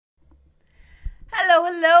Hello,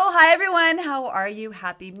 hello. Hi, everyone. How are you?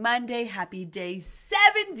 Happy Monday. Happy day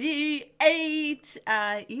 78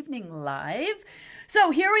 evening live. So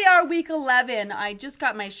here we are, week 11. I just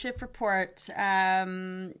got my shift report.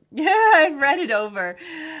 I've read it over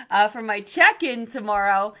for my check-in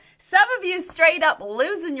tomorrow. Some of you straight up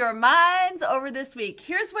losing your minds over this week.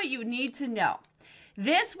 Here's what you need to know.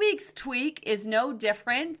 This week's tweak is no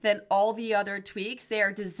different than all the other tweaks. They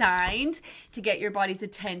are designed to get your body's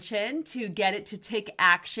attention, to get it to take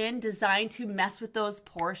action, designed to mess with those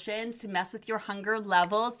portions, to mess with your hunger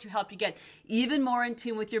levels, to help you get even more in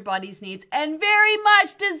tune with your body's needs, and very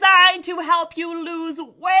much designed to help you lose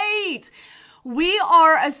weight. We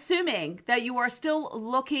are assuming that you are still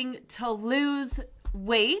looking to lose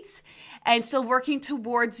weight and still working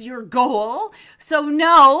towards your goal. So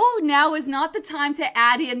no, now is not the time to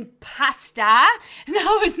add in pasta.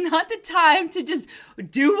 Now is not the time to just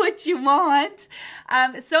do what you want.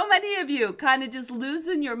 So many of you kind of just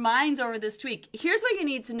losing your minds over this tweak. Here's what you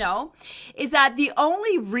need to know is that the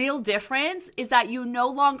only real difference is that you no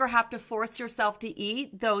longer have to force yourself to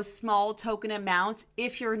eat those small token amounts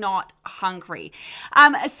if you're not hungry.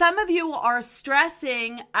 Some of you are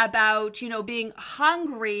stressing about, being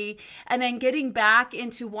hungry and then getting back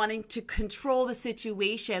into wanting to control the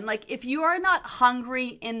situation. Like if you are not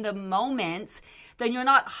hungry in the moment, then you're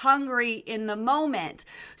not hungry in the moment.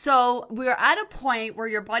 So we're at a point where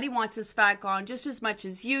your body wants this fat gone just as much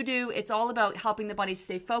as you do. It's all about helping the body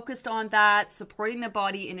stay focused on that, supporting the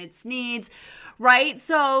body in its needs, right?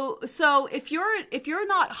 So if you're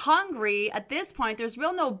not hungry at this point, there's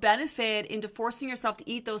real no benefit into forcing yourself to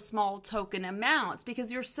eat those small token amounts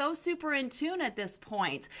because you're so super in tune at this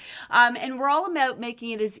point. And we're all about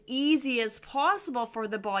making it as easy as possible for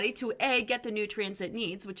the body to get the nutrients it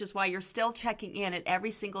needs, which is why you're still checking in at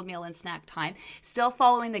every single meal and snack time, still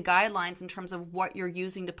following the guidelines in terms of what you're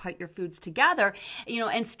using to put your foods together,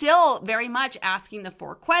 and still very much asking the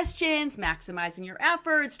 4 questions, maximizing your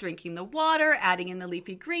efforts, drinking the water, adding in the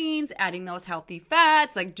leafy greens, adding those healthy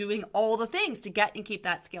fats, like doing all the things to get and keep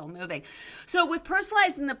that scale moving. So with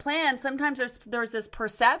personalizing the plan, sometimes there's this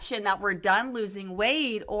perception that we're done losing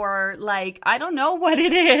weight or like, I don't know what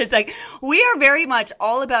it is. Like we are very much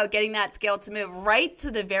all about getting that scale to move right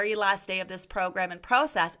to the very last day of this program and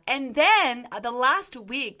process. And then the last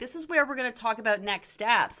week, this is where we're going to talk about next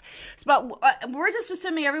steps. But we're just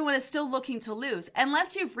assuming everyone is still looking to lose,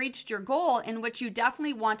 unless you've reached your goal, in which you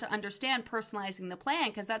definitely want to understand personalizing the plan,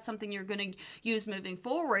 because that's something you're going to use moving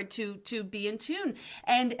forward to be in tune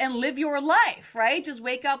and live your life, right? Just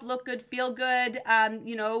wake up, look good, feel good,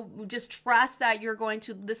 just trust that you're going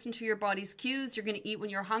to listen to your body's cues. You're going to eat when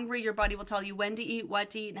you're hungry. Your body will tell you when to eat, what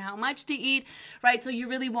to eat, and how much to eat, right? So you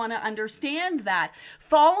really want to understand that.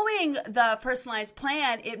 Following the personalized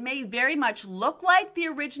plan, it may very much look like the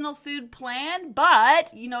original food plan,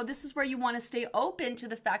 but this is where you want to stay open to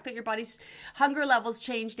the fact that your body's hunger levels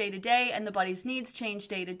change day to day and the body's needs change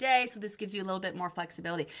day to day. So this gives you a little bit more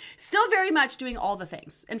flexibility. Still very much doing all the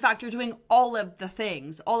things. In fact, you're doing all of the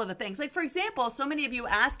things. Like for example, so many of you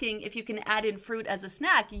asking if you can add in fruit as a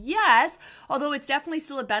snack. Yes, although it's definitely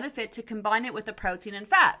still a benefit to combine it with the protein and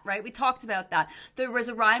fat, right? We talked about that. There was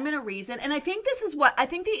a rhyme and a reason. And I think this is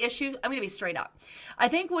the issue, I'm going to be straight up. I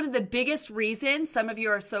think one of the biggest reasons some of you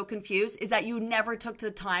are so confused is that you never took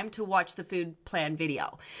the time to watch the food plan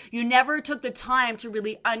video. You never took the time to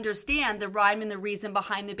really understand the rhyme and the reason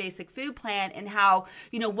behind the basic food plan and how,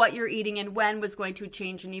 what you're eating and when was going to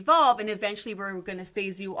change and evolve. And eventually we're going to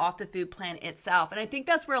phase you off the food plan itself. And I think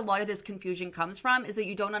that's where a lot of this confusion comes from, is that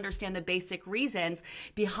you don't understand the basic reasons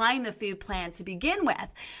behind the food plan to begin with,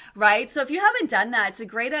 right? So if you haven't done that, it's a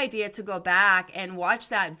great idea to go back and watch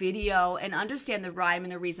that video and understand the rhyme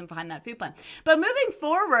and the reason behind that food plan. But moving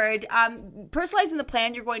forward, personalizing the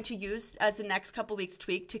plan you're going to use as the next couple weeks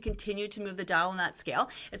tweak to continue to move the dial on that scale.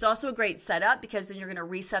 It's also a great setup because then you're going to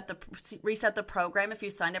reset the program if you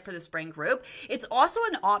signed up for the spring group. It's also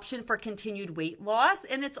an option for continued weight loss,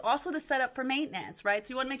 and it's also the setup for maintenance, right?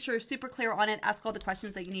 So you want to make sure you're super clear on it, ask all the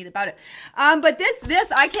questions that you need about it. But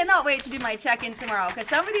this, I cannot wait to do my check-in tomorrow because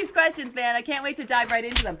some of these questions, man, I can't wait to dive right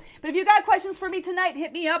into them. But if you got questions for me tonight,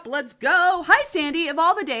 hit me up. Let's go. Hi, Sandy. Of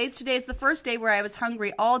all the days, today's the first day where I was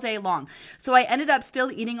hungry all day long. So I ended up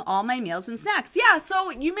still eating all my meals and snacks. Yeah,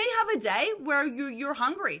 so you may have a day where you're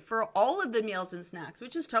hungry for all of the meals and snacks,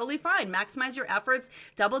 which is totally fine. Maximize your efforts,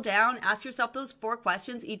 double down, ask yourself those 4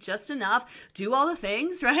 questions, eat just enough, do all the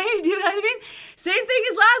things, right? Do you know what I mean? Same thing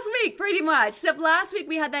as last week, pretty much. Except last week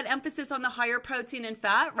we had that emphasis on the higher protein and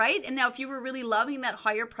fat, right? And now if you were really loving that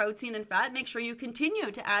higher protein and fat, make sure you continue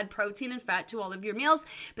to add protein and fat to all of your meals,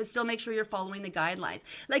 but still make sure you're following the guidelines.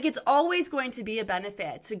 Like, it's always going to be a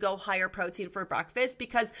benefit to go higher protein for breakfast,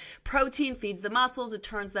 because protein feeds the muscles, it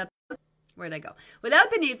turns the where'd I go? Without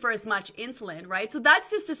the need for as much insulin, right? So that's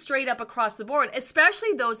just a straight up across the board,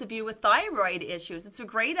 especially those of you with thyroid issues. It's a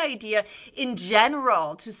great idea in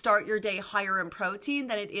general to start your day higher in protein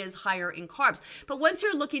than it is higher in carbs. But once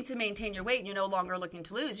you're looking to maintain your weight and you're no longer looking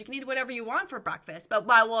to lose, you can eat whatever you want for breakfast. But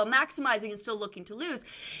while maximizing and still looking to lose,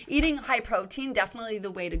 eating high protein, definitely the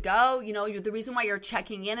way to go. You know, the reason why you're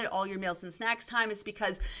checking in at all your meals and snacks time is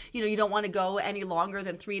because, you know, you don't want to go any longer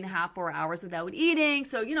than 3.5, 4 hours without eating.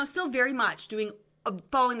 So, you know, still very much doing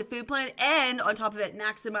following the food plan, and on top of it,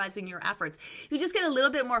 maximizing your efforts. You just get a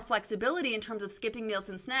little bit more flexibility in terms of skipping meals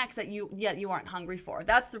and snacks that you aren't hungry for.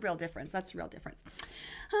 That's the real difference.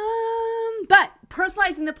 But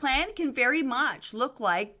personalizing the plan can very much look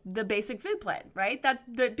like the basic food plan, right?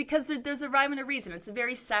 Because there's a rhyme and a reason. It's a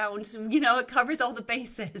very sound, you know, it covers all the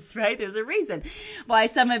bases, right? There's a reason why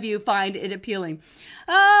some of you find it appealing.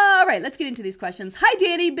 All right, let's get into these questions. Hi,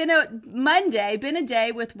 Danny. Been a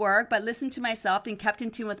day with work, but listened to myself and kept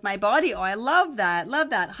in tune with my body. Oh, I love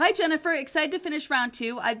that. Hi, Jennifer. Excited to finish round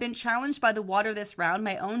 2. I've been challenged by the water this round,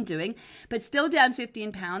 my own doing, but still down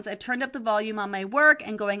 15 pounds. I've turned up the volume on my work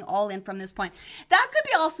and going all in from this point. That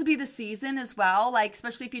could also be the season as well, like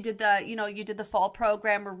especially if you did the fall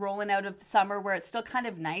program or rolling out of summer where it's still kind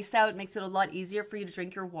of nice out. It makes it a lot easier for you to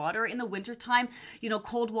drink your water. In the wintertime, you know,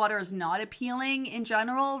 cold water is not appealing in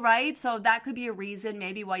general, right? So that could be a reason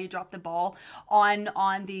maybe why you drop the ball on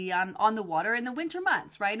the water in the winter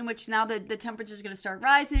months, right? In which now the temperature is going to start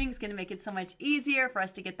rising. It's going to make it so much easier for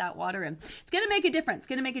us to get that water in. It's going to make a difference.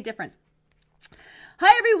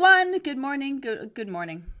 Hi, everyone. Good morning. Good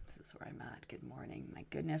morning. This is where I'm at. Good morning. My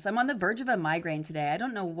goodness. I'm on the verge of a migraine today. I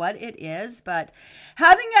don't know what it is, but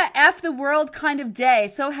having a F the world kind of day.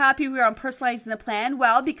 So happy we were on personalizing the plan.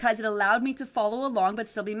 Well, because it allowed me to follow along, but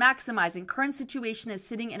still be maximizing. Current situation is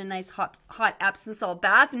sitting in a nice hot Epsom salt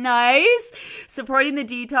bath. Nice. Supporting the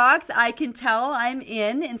detox. I can tell I'm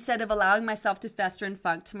in instead of allowing myself to fester and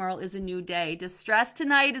funk. Tomorrow is a new day. Distress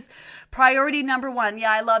tonight is priority number 1.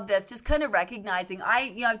 Yeah, I love this. Just kind of recognizing.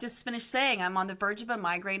 I've just finished saying I'm on the verge of a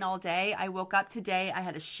migraine all day. I woke up today. I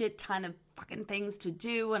had a shit ton of fucking things to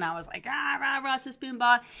do, and I was like, and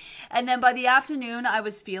then by the afternoon I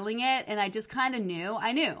was feeling it, and I just kind of knew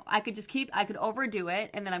I could overdo it,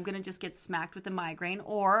 and then I'm gonna just get smacked with a migraine,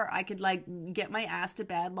 or I could like get my ass to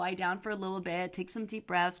bed, lie down for a little bit, take some deep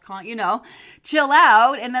breaths, chill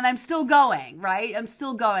out, and then I'm still going, right?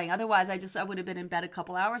 Otherwise I would have been in bed a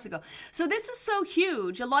couple hours ago. So this is so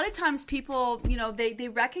huge. A lot of times people, they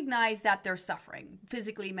recognize that they're suffering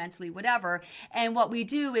physically, mentally, whatever, and what we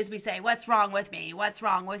do is we say, what's wrong with me? What's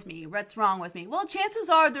wrong with me? Well, chances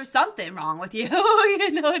are there's something wrong with you.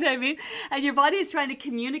 You know what I mean? And your body is trying to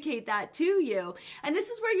communicate that to you. And this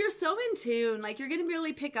is where you're so in tune. Like, you're going to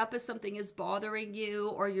really pick up if something is bothering you,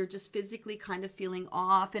 or you're just physically kind of feeling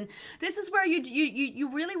off. And this is where you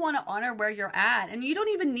really want to honor where you're at. And you don't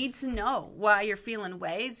even need to know why you're feeling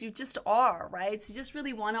ways. You just are, right? So you just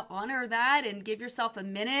really want to honor that and give yourself a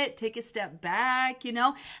minute, take a step back,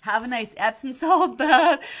 have a nice Epsom salt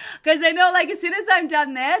bath. Because I know, like, as soon as I'm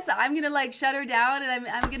done this, I'm gonna like shut her down and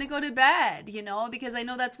I'm gonna go to bed, because I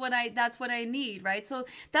know that's what I need, right? So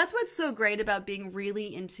that's what's so great about being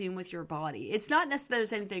really in tune with your body. It's not necessarily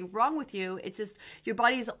there's anything wrong with you. It's just your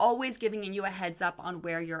body is always giving you a heads up on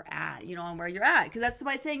where you're at, on where you're at. Because that's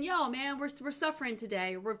by saying, yo, man, we're suffering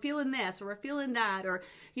today, or we're feeling this, or we're feeling that, or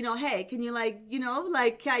hey, can you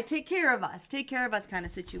take care of us kind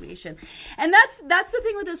of situation. And that's the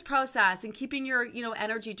thing with this process, and keeping your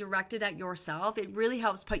energy directed at yourself. It really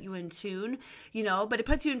helps put you in tune, but it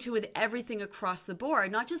puts you in tune with everything across the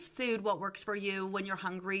board, not just food, what works for you when you're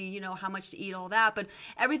hungry, how much to eat, all that, but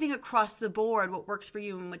everything across the board, what works for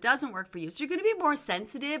you and what doesn't work for you. So you're going to be more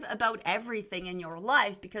sensitive about everything in your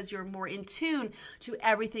life because you're more in tune to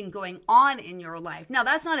everything going on in your life. Now,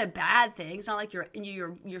 that's not a bad thing. It's not like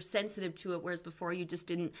you're sensitive to it, whereas before you just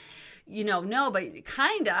didn't, know, but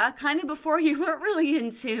kind of before you weren't really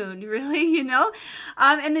in tune, really,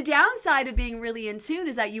 and the downside of being really in tune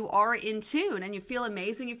is that you are in tune and you feel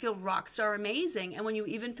amazing. You feel rock star amazing. And when you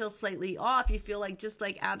even feel slightly off, you feel just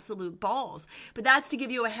like absolute balls. But that's to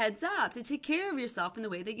give you a heads up, to take care of yourself in the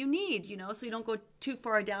way that you need, so you don't go too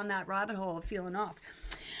far down that rabbit hole of feeling off.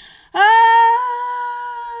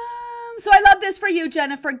 So I love this for you,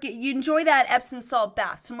 Jennifer. You enjoy that Epsom salt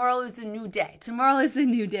bath. Tomorrow is a new day. Tomorrow is a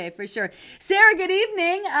new day for sure. Sarah, good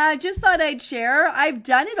evening. Just thought I'd share. I've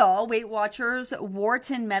done it all. Weight Watchers,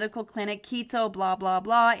 Wharton Medical Clinic, keto, blah, blah,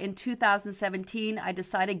 blah. In 2017, I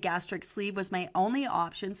decided gastric sleeve was my only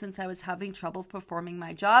option since I was having trouble performing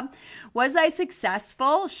my job. Was I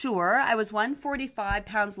successful? Sure. I was 145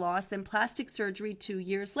 pounds lost, then plastic surgery 2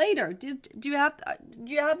 years later. Do you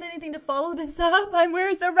have anything to follow this up?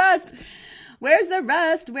 Where's the rest? Where's the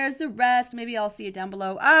rest? Where's the rest? Maybe I'll see it down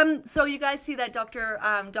below. So you guys see that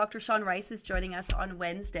Dr. Sean Rice is joining us on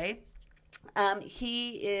Wednesday.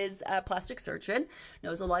 He is a plastic surgeon,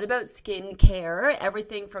 knows a lot about skin care,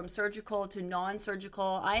 everything from surgical to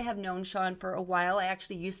non-surgical. I have known Sean for a while. I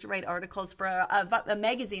actually used to write articles for a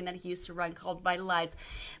magazine that he used to run called Vitalize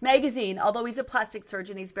Magazine. Although he's a plastic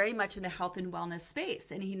surgeon, he's very much in the health and wellness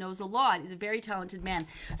space, and he knows a lot. He's a very talented man.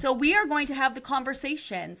 So we are going to have the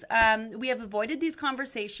conversations. We have avoided these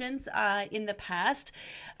conversations in the past.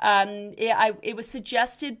 It was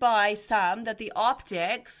suggested by some that the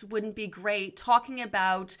optics wouldn't be great talking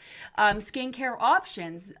about skincare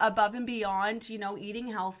options above and beyond, eating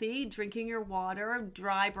healthy, drinking your water,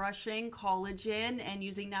 dry brushing, collagen, and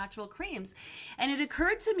using natural creams. And it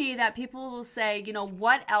occurred to me that people will say,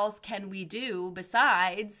 what else can we do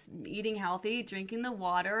besides eating healthy, drinking the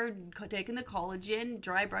water, taking the collagen,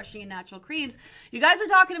 dry brushing, and natural creams? You guys are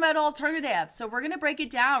talking about alternatives. So we're going to break it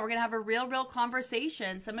down. We're going to have a real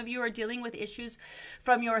conversation. Some of you are dealing with issues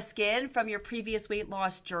from your skin, from your previous weight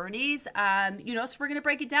loss journeys. So we're going to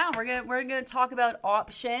break it down. We're going to talk about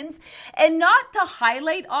options, and not to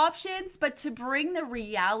highlight options, but to bring the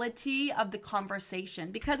reality of the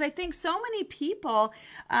conversation. Because I think so many people,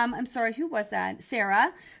 I'm sorry, who was that?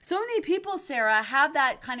 Sarah. So many people, Sarah, have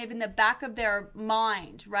that kind of in the back of their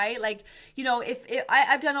mind, right? Like, if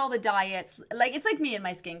I've done all the diets, like it's like me and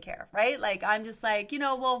my skincare, right? Like I'm just like,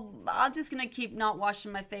 I'm just going to keep not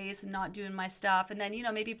washing my face and not doing my stuff. And then,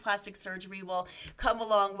 maybe plastic surgery will come a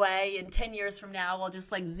long way, and 10 years from now I'll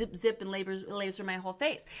just like zip and laser my whole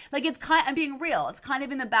face. Like I'm being real. It's kind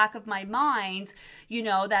of in the back of my mind,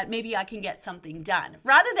 that maybe I can get something done.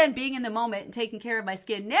 Rather than being in the moment and taking care of my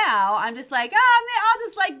skin now, I'm just like, I'll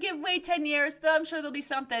just like wait 10 years. I'm sure there'll be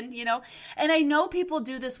something, And I know people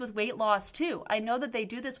do this with weight loss too. I know that they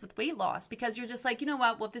do this with weight loss because you're just like,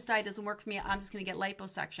 well, if this diet doesn't work for me, I'm just going to get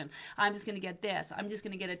liposuction. I'm just going to get this. I'm just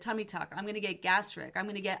going to get a tummy tuck. I'm going to get gastric. I'm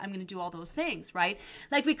going to do all those things, right?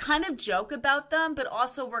 Like we kind of joke about them, but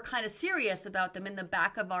also we're kind of serious about them in the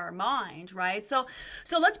back of our mind, right? So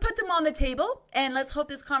let's put them on the table, and let's hope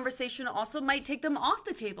this conversation also might take them off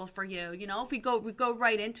the table for you. If we go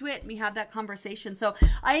right into it, we have that conversation. So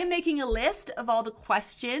I am making a list of all the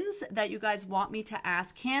questions that you guys want me to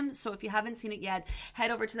ask him. So if you haven't seen it yet,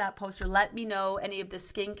 head over to that poster. Let me know any of the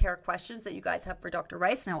skincare questions that you guys have for Dr.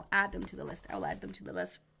 Rice, and I'll add them to the list.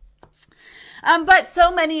 But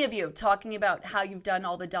so many of you talking about how you've done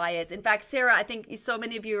all the diets. In fact, Sarah, I think so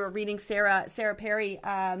many of you are reading Sarah Perry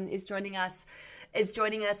is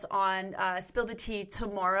joining us on Spill the Tea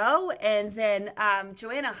tomorrow. And then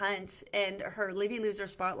Joanna Hunt and her Livy Loser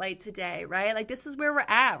Spotlight today, right? Like this is where we're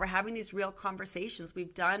at. We're having these real conversations.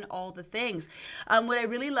 We've done all the things. What I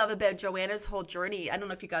really love about Joanna's whole journey, I don't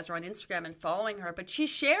know if you guys are on Instagram and following her, but she's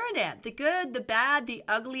sharing it. The good, the bad, the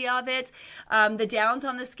ugly of it, the downs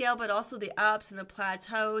on the scale, but also the ups and the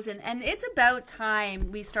plateaus. And it's about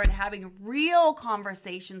time we start having real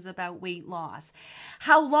conversations about weight loss,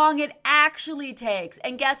 how long it actually takes.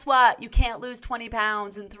 And guess what? You can't lose 20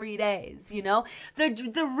 pounds in 3 days,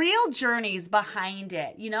 the real journeys behind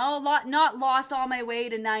it, not lost all my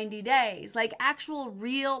weight in 90 days, like actual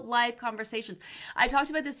real life conversations. I talked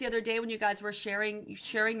about this the other day when you guys were sharing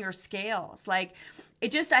your scales. Like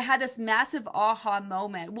I had this massive aha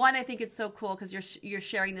moment. One, I think it's so cool because you're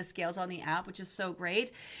sharing the scales on the app, which is so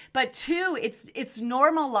great. But two, it's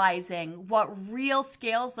normalizing what real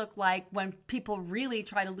scales look like when people really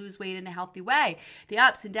try to lose weight in a healthy way. The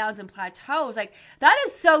ups and downs and plateaus, like that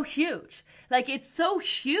is so huge. Like it's so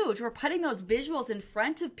huge. We're putting those visuals in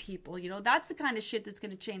front of people. That's the kind of shit that's going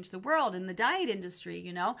to change the world in the diet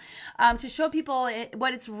industry. To show people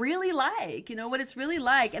what it's really like. What it's really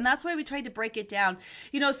like, and that's why we tried to break it down.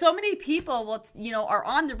 So many people are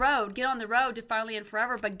on the road, get on the road to finally and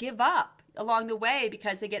forever, but give up along the way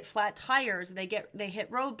because they get flat tires, they hit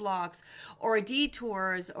roadblocks or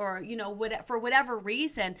detours or, for whatever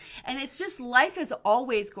reason. And it's just life is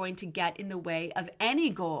always going to get in the way of any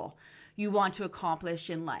goal. you want to accomplish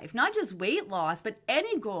in life. Not just weight loss, but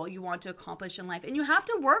any goal you want to accomplish in life. And you have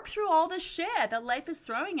to work through all the shit that life is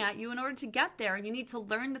throwing at you in order to get there. And you need to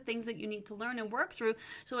learn the things that you need to learn and work through,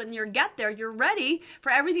 so when you get there, you're ready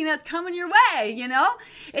for everything that's coming your way, you know?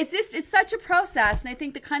 It's such a process. And I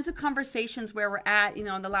think the kinds of conversations where we're at, you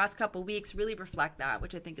know, in the last couple of weeks really reflect that,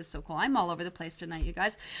 which I think is so cool. I'm all over the place tonight, you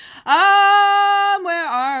guys. Where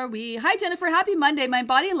are we? Hi, Jennifer. Happy Monday. My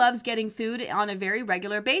body loves getting food on a very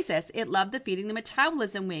regular basis. It loved the feeding the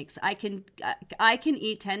metabolism weeks. I can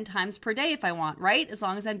eat 10 times per day if I want, right? As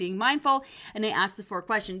long as I'm being mindful and I ask the 4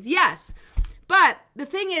 questions. Yes. But the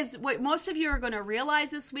thing is, what most of you are going to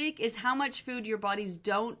realize this week is how much food your bodies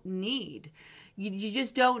don't need. You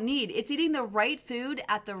just don't need. It's eating the right food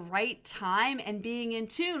at the right time and being in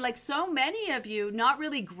tune. Like so many of you not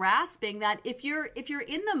really grasping that if you're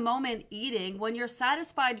in the moment eating, when you're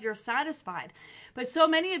satisfied, you're satisfied. But so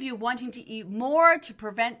many of you wanting to eat more to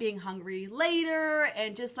prevent being hungry later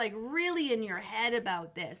and just like really in your head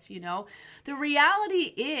about this, you know. The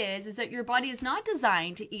reality is that your body is not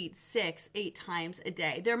designed to eat 6-8 times a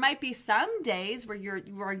day. There might be some days where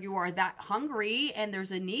you are that hungry and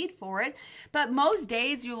there's a need for it, but most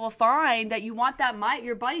days you will find that you want that,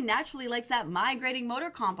 your body naturally likes that migrating motor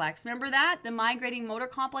complex. Remember that? The migrating motor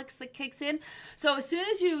complex that kicks in. So as soon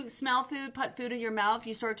as you smell food, put food in your mouth,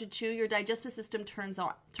 you start to chew, your digestive system turns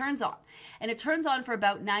on. And it turns on for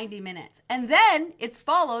about 90 minutes. And then it's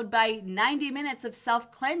followed by 90 minutes of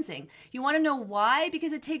self-cleansing. You want to know why?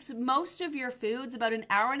 Because it takes most of your foods about an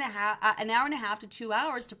hour and a half to 2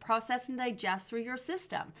 hours to process and digest through your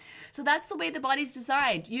system. So that's the way the body's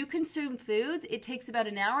designed. You consume foods, it takes about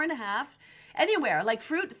an hour and a half. Anywhere, like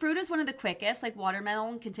fruit is one of the quickest. Like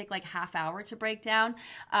watermelon can take like half hour to break down.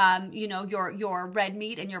 You know, your red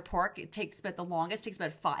meat and your pork, it takes about the longest, takes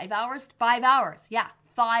about 5 hours. 5 hours, yeah.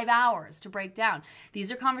 5 hours to break down.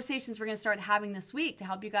 These are conversations we're going to start having this week to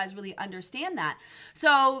help you guys really understand that.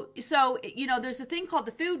 So you know, there's a thing called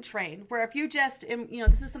the food train, where if you just, you know,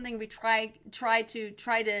 this is something we try to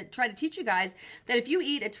teach you guys, that if you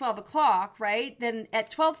eat at 12 o'clock, right, then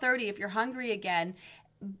at 12:30, if you're hungry again,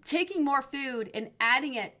 taking more food and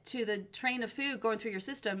adding it to the train of food going through your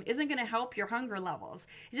system isn't going to help your hunger levels.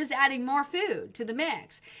 It's just adding more food to the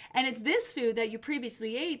mix. And it's this food that you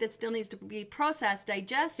previously ate that still needs to be processed,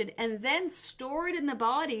 digested, and then stored in the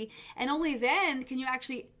body. And only then can you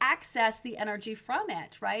actually access the energy from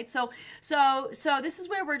it, right? So this is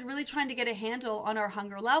where we're really trying to get a handle on our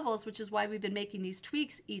hunger levels, which is why we've been making these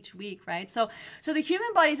tweaks each week, right? So the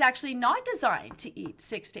human body is actually not designed to eat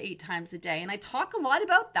 6 to 8 times a day. And I talk a lot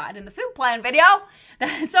about that in the food plan video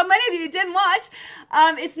that so many of you didn't watch.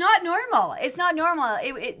 It's not normal. It's not normal.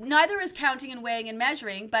 Neither is counting and weighing and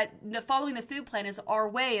measuring, but following the food plan is our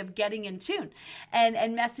way of getting in tune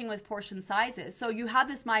and messing with portion sizes. So you have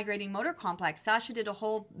this migrating motor complex. Sasha did a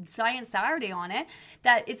whole Science Saturday on it,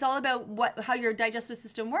 that it's all about how your digestive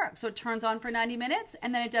system works. So it turns on for 90 minutes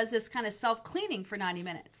and then it does this kind of self-cleaning for 90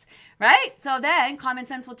 minutes, right? So then common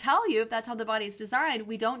sense will tell you, if that's how the body is designed,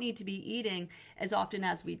 we don't need to be eating as often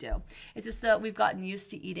as we do. It's just that we've gotten used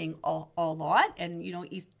to eating a lot and, you know,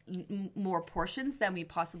 eat more portions than we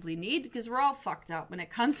possibly need, because we're all fucked up when it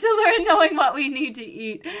comes to knowing what we need to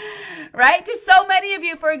eat, right? Because so many of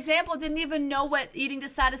you, for example, didn't even know what eating to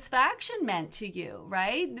satisfaction meant to you,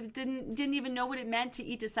 right? Didn't even know what it meant to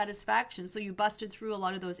eat to satisfaction. So you busted through a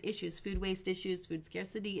lot of those issues, food waste issues, food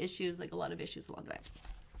scarcity issues, like a lot of issues along the way.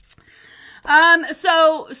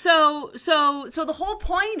 So the whole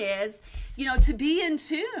point is, you know, to be in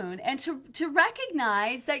tune and to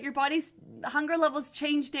recognize that your body's hunger levels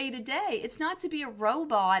change day to day. It's not to be a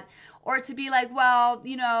robot or to be like, well,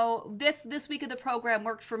 you know, this week of the program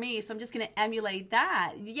worked for me, so I'm just going to emulate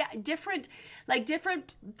that. Yeah, different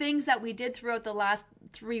things that we did throughout the last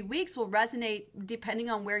 3 weeks will resonate depending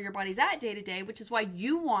on where your body's at day to day, which is why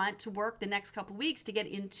you want to work the next couple weeks to get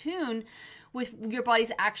in tune with your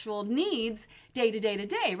body's actual needs day to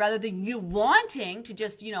day, rather than you wanting to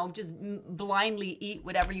just blindly eat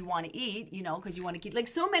whatever you want to eat, you know, because you want to keep, like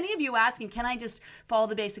so many of you asking, can I just follow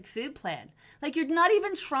the basic food plan? Like, you're not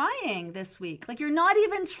even trying this week. Like, you're not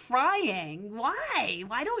even trying. Why?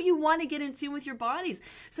 Why don't you want to get in tune with your bodies?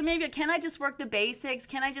 So maybe, can I just work the basics?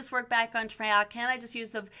 Can I just work back on track? Can I just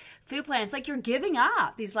use the food plans? Like, you're giving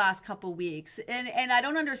up these last couple weeks. And I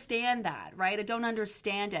don't understand that, right? I don't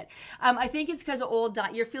understand it. I think it's because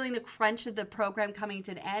you're feeling the crunch of the program coming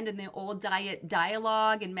to an end, and the old diet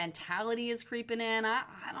dialogue and mentality mentality is creeping in. I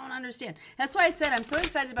don't understand. That's why I said I'm so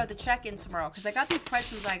excited about the check-in tomorrow, because I got these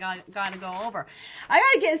questions I got to go over. I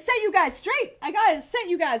got to set you guys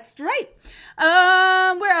straight.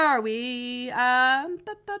 Where are we?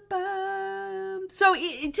 So to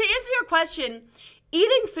answer your question,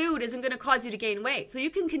 eating food isn't going to cause you to gain weight. So you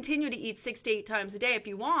can continue to eat 6 to 8 times a day if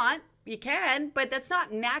you want. You can, but that's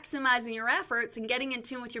not maximizing your efforts and getting in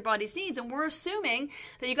tune with your body's needs. And we're assuming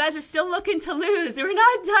that you guys are still looking to lose. We're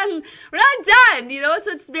not done.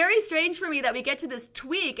 So it's very strange for me that we get to this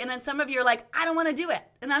tweak and then some of you are like, I don't want to do it.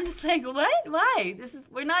 And I'm just like, what? Why?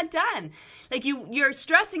 We're not done. Like you're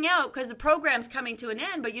stressing out because the program's coming to an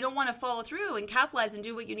end, but you don't want to follow through and capitalize and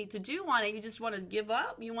do what you need to do on it. You just want to give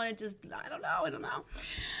up. You want to just, I don't know.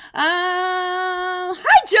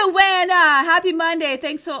 Hi, Joanna. Happy Monday.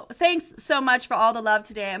 Thanks so much for all the love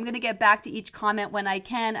today. I'm going to get back to each comment when I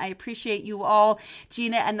can. I appreciate you all.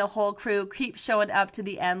 Gina and the whole crew keep showing up to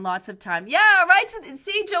the end lots of time. Yeah, right.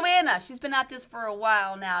 See, Joanna, she's been at this for a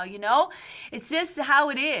while now, It's just how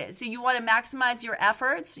it is. So you want to maximize your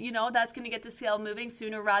efforts, that's going to get the scale moving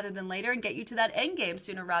sooner rather than later and get you to that end game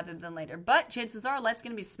sooner rather than later. But chances are life's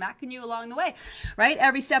going to be smacking you along the way, right?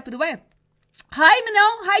 Every step of the way. Hi,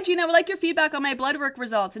 Minot. Hi, Gina. I would like your feedback on my blood work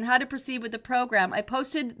results and how to proceed with the program. I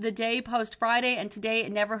posted the day post Friday and today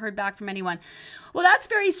and never heard back from anyone. Well, that's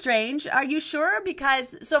very strange. Are you sure?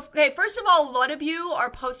 First of all, a lot of you are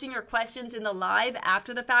posting your questions in the live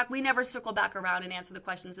after the fact. We never circle back around and answer the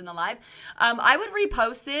questions in the live. I would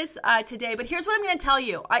repost this today, but here's what I'm going to tell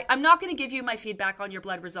you. I'm not going to give you my feedback on your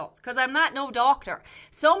blood results because I'm not no doctor.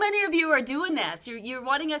 So many of you are doing this. You're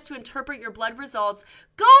wanting us to interpret your blood results.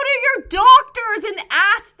 Go to your doctors and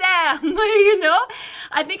ask them.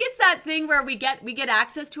 I think it's that thing where we get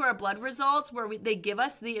access to our blood results where they give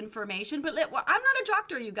us the information, but I'm not a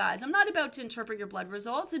doctor, you guys. I'm not about to interpret your blood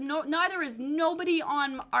results, and neither is nobody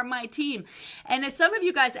on my team. And as some of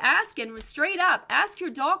you guys asking, straight up, ask your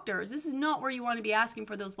doctors. This is not where you want to be asking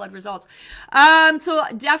for those blood results. I'm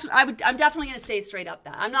definitely going to say straight up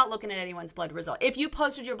that I'm not looking at anyone's blood result. If you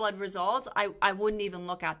posted your blood results, I wouldn't even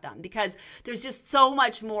look at them because there's just so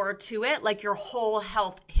much more to it, like your whole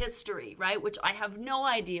health history, right? Which I have no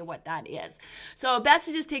idea what that is. So best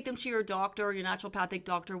to just take them to your doctor or your naturopathic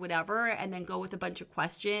doctor, whatever, and then go with a bunch of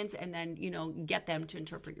questions and then, get them to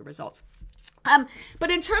interpret your results.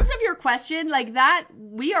 But in terms of your question, like that,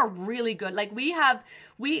 we are really good. Like we have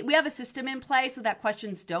a system in place so that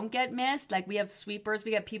questions don't get missed. Like we have sweepers,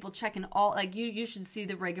 we have people checking all, like you should see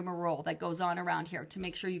the rigmarole that goes on around here to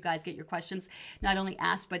make sure you guys get your questions not only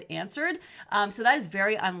asked, but answered. So that is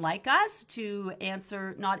very unlike us to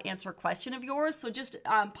not answer a question of yours. So just,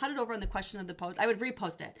 put it over in the question of the post. I would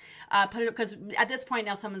repost it, because at this point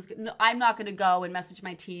now I'm not going to go and message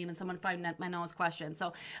my team and someone find my nose question.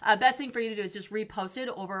 So, best thing for you to do is just repost it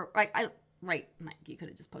over, you could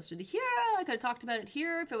have just posted it here. I could have talked about it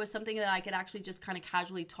here if it was something that I could actually just kind of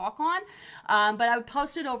casually talk on. But I would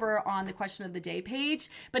post it over on the question of the day page.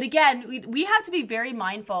 But again, we have to be very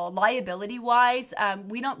mindful, liability wise.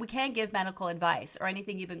 We can't give medical advice or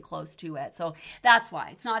anything even close to it. So that's why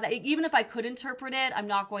it's not that, even if I could interpret it, I'm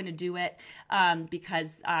not going to do it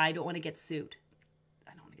because I don't want to get sued.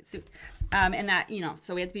 And that,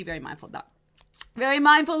 so we have to be very mindful of that. Very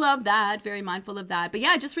mindful of that. But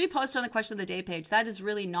yeah, just repost on the question of the day page. That is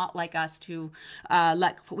really not like us to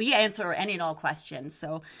we answer any and all questions.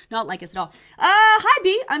 So not like us at all. Hi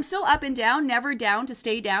B, I'm still up and down, never down to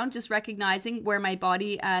stay down, just recognizing where my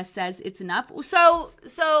body says it's enough. So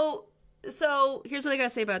here's what I got to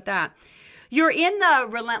say about that. You're in the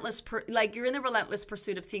relentless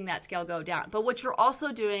pursuit of seeing that scale go down. But what you're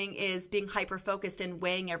also doing is being hyper-focused and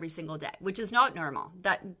weighing every single day, which is not normal.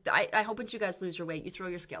 I hope once you guys lose your weight, you throw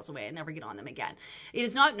your scales away and never get on them again. It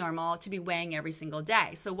is not normal to be weighing every single day.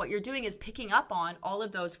 So what you're doing is picking up on all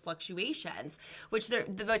of those fluctuations, which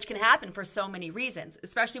can happen for so many reasons,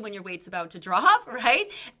 especially when your weight's about to drop,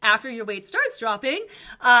 right? After your weight starts dropping,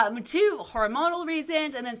 to hormonal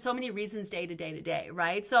reasons, and then so many reasons day to day,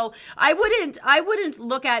 right? So I wouldn't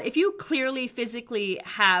look at, if you clearly physically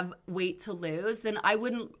have weight to lose, then I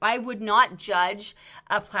would not judge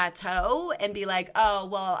a plateau and be like, oh,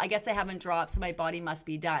 well, I guess I haven't dropped, so my body must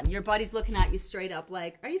be done. Your body's looking at you straight up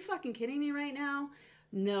like, are you fucking kidding me right now?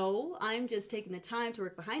 No, I'm just taking the time to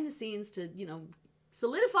work behind the scenes to,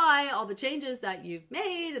 solidify all the changes that you've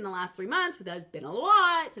made in the last 3 months, but that's been a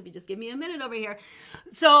lot. So if you just give me a minute over here.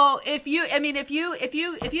 So if you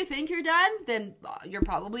think you're done, then you're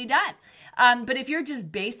probably done. But if you're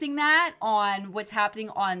just basing that on what's happening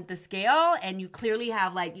on the scale, and you clearly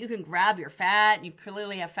have, like, you can grab your fat, and you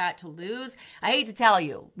clearly have fat to lose, I hate to tell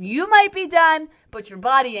you, you might be done, but your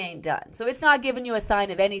body ain't done. So it's not giving you a sign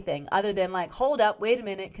of anything other than, like, hold up, wait a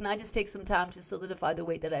minute, can I just take some time to solidify the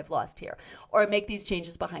weight that I've lost here, or make these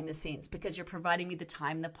changes behind the scenes, because you're providing me the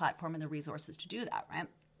time, the platform, and the resources to do that, right?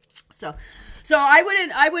 So I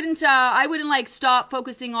wouldn't like stop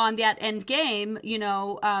focusing on that end game.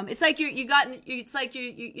 It's like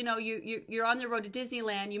you're on the road to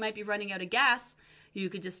Disneyland. You might be running out of gas. You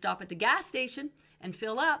could just stop at the gas station and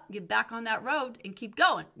fill up, get back on that road, and keep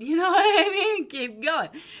going. You know what I mean? Keep going.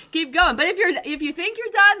 But if you think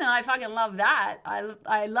you're done, then I fucking love that.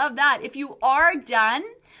 I love that. If you are done,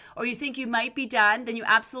 or you think you might be done, then you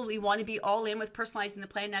absolutely want to be all in with personalizing the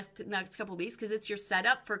plan next couple of weeks, because it's your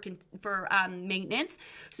setup for maintenance.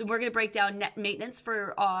 So we're going to break down maintenance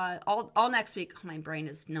for all next week. Oh, my brain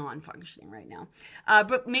is non-functioning right now.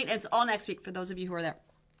 But maintenance all next week for those of you who are there.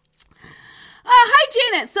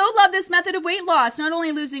 Hi, Janet. So love this method of weight loss. Not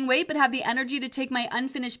only losing weight, but have the energy to take my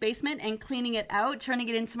unfinished basement and cleaning it out, turning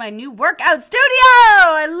it into my new workout studio.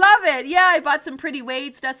 I love it. Yeah, I bought some pretty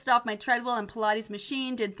weights, dusted off my treadmill and Pilates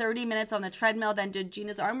machine, did 30 minutes on the treadmill, then did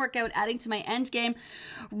Gina's arm workout, adding to my end game.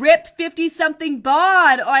 Ripped 50-something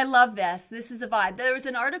bod. Oh, I love this. This is a vibe. There was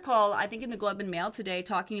an article, I think in the Globe and Mail today,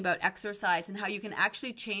 talking about exercise and how you can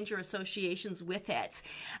actually change your associations with it.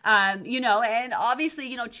 And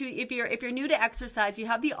obviously, if you're new to exercise, you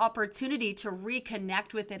have the opportunity to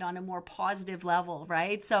reconnect with it on a more positive level,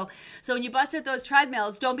 right? So when you bust out those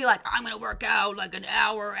treadmills, don't be like, I'm going to work out like an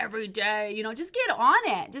hour every day. Just get on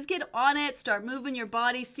it. Just get on it. Start moving your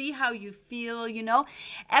body. See how you feel.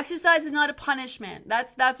 Exercise is not a punishment.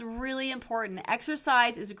 That's really important.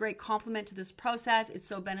 Exercise is a great complement to this process. It's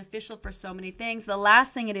so beneficial for so many things. The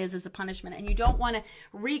last thing it is a punishment, and you don't want to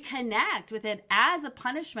reconnect with it as a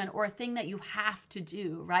punishment or a thing that you have to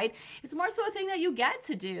do, right? It's more so a thing that you get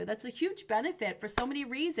to do. That's a huge benefit for so many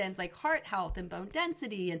reasons, like heart health and bone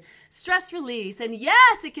density and stress release. And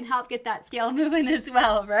yes, it can help get that scale moving as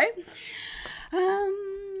well, right?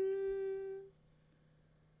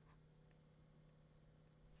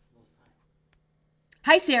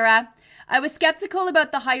 Hi, Sarah. I was skeptical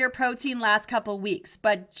about the higher protein last couple weeks,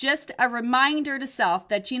 but just a reminder to self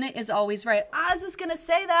that Gina is always right. I was just going to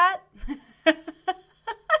say that.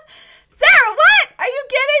 Sarah, what? Are you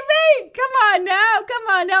kidding me? Come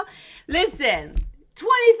on now. Listen,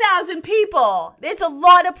 20,000 people. It's a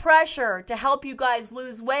lot of pressure to help you guys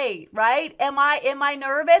lose weight, right? Am I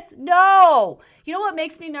nervous? No. You know what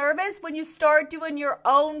makes me nervous? When you start doing your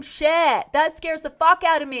own shit. That scares the fuck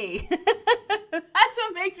out of me. That's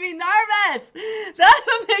what makes me nervous.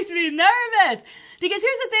 Because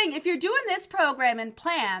here's the thing. If you're doing this program and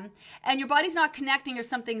plan and your body's not connecting or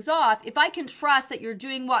something's off, if I can trust that you're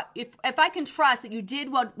doing if I can trust that you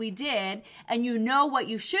did what we did and you know what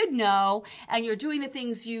you should know and you're doing the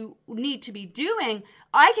things you need to be doing,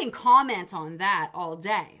 I can comment on that all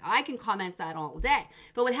day.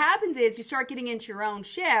 But what happens is you start getting into your own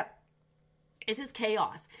shit. This is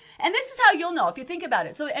chaos. And this is how you'll know if you think about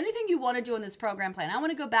it. So anything you want to do in this program plan, I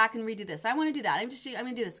want to go back and redo this. I want to do that. I'm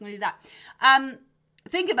going to do this. I'm going to do that.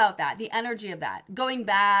 Think about that, the energy of that. Going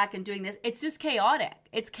back and doing this, it's just chaotic.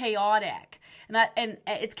 It's chaotic. And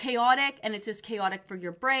it's chaotic, and it's just chaotic for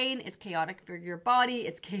your brain. It's chaotic for your body.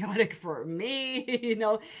 It's chaotic for me.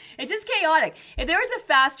 It's just chaotic. If there was a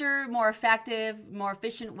faster, more effective, more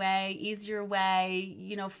efficient way, easier way,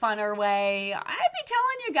 funner way, I'd be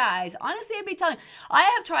telling you guys. Honestly, I'd be telling you. I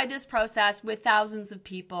have tried this process with thousands of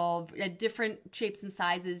people at different shapes and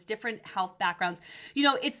sizes, different health backgrounds.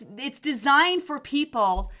 It's designed for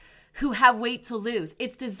people who have weight to lose.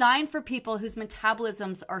 It's designed for people whose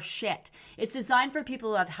metabolisms are shit. It's designed for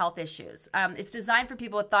people who have health issues. It's designed for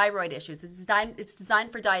people with thyroid issues. It's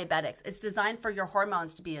designed for diabetics. It's designed for your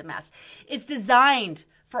hormones to be a mess. It's designed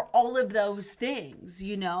for all of those things,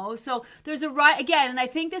 So there's again, and I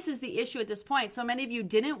think this is the issue at this point. So many of you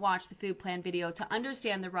didn't watch the food plan video to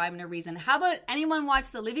understand the rhyme and the reason. How about anyone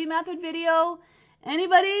watch the Living Method video?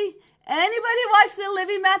 Anybody watch the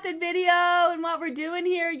Living Method video and what we're doing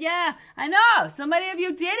here? Yeah, I know. So many of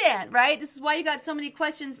you didn't, right? This is why you got so many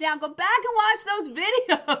questions now. Go back and watch those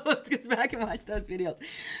videos. Go back and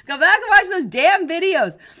watch those damn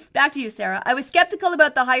videos. Back to you, Sarah. I was skeptical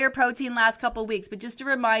about the higher protein last couple weeks, but just a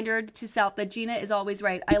reminder to self that Gina is always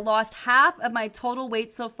right. I lost half of my total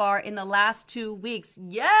weight so far in the last 2 weeks.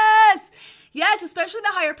 Yes! Yes, especially the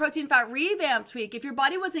higher protein fat revamped week. If your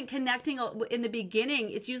body wasn't connecting in the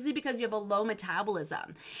beginning, it's usually because you have a low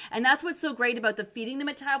metabolism. And that's what's so great about the feeding the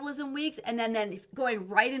metabolism weeks and then going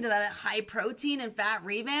right into that high protein and fat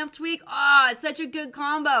revamped week. Oh, it's such a good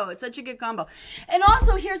combo. It's such a good combo. And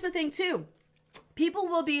also, here's the thing too. People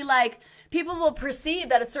will perceive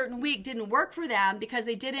that a certain week didn't work for them because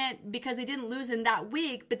they didn't lose in that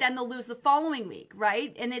week, but then they'll lose the following week,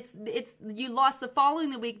 right? And it's you lost the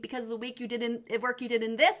following week because of the week you did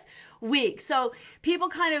in this week. So people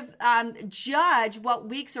kind of judge what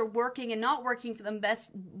weeks are working and not working for them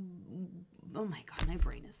best. Oh my God, my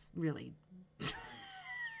brain is really.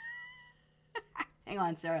 Hang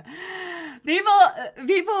on, Sarah.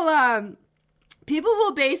 People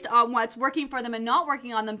will based on what's working for them and not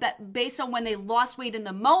working on them, but based on when they lost weight in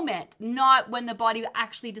the moment, not when the body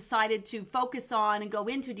actually decided to focus on and go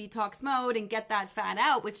into detox mode and get that fat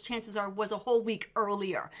out, which chances are was a whole week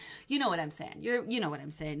earlier. You know what I'm saying? You know what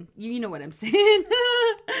I'm saying. You know what I'm saying.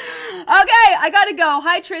 Okay, I gotta go.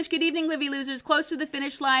 Hi, Trish. Good evening, Livy Losers. Close to the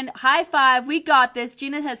finish line. High five. We got this.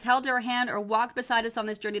 Gina has held her hand or walked beside us on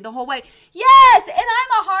this journey the whole way. Yes, and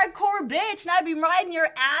I'm a hardcore bitch, and I've been riding your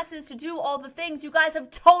asses to do all the things. You guys have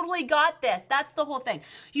totally got this. That's the whole thing.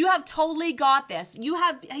 You have totally got this. You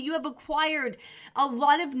have acquired a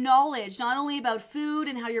lot of knowledge, not only about food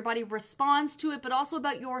and how your body responds to it, but also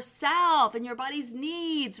about yourself and your body's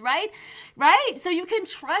needs, right? Right? So you can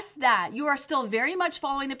trust that. You are still very much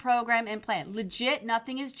following the program and plan. Legit,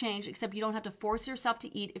 nothing has changed except you don't have to force yourself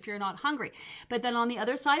to eat if you're not hungry. But then on the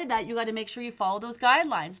other side of that, you got to make sure you follow those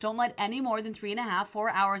guidelines. Don't let any more than 3.5, 4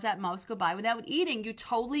 hours at most go by without eating. You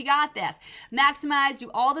totally got this. Maximize,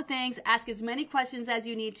 do all the things, ask as many questions as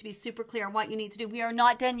you need to be super clear on what you need to do. We are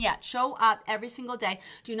not done yet. Show up every single day.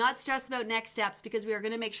 Do not stress about next steps because we are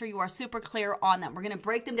going to make sure you are super clear on them. We're going to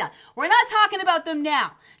break them down. We're not talking about them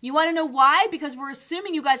now. You want to know why? Because we're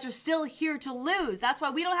assuming you guys are still here to lose. That's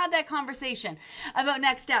why we don't have that conversation about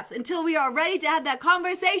next steps until we are ready to have that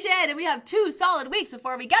conversation, and we have 2 solid weeks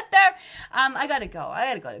before we get there. I gotta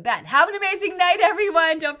go to bed. Have an amazing night,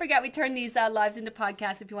 everyone. Don't forget, we turn these lives into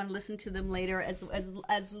podcasts if you want to listen to them later, as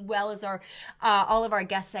well as our all of our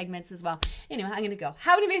guest segments as well. Anyway, I'm gonna go.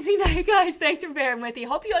 Have an amazing night, guys. Thanks for bearing with me.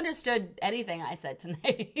 Hope you understood anything I said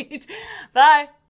tonight. Bye.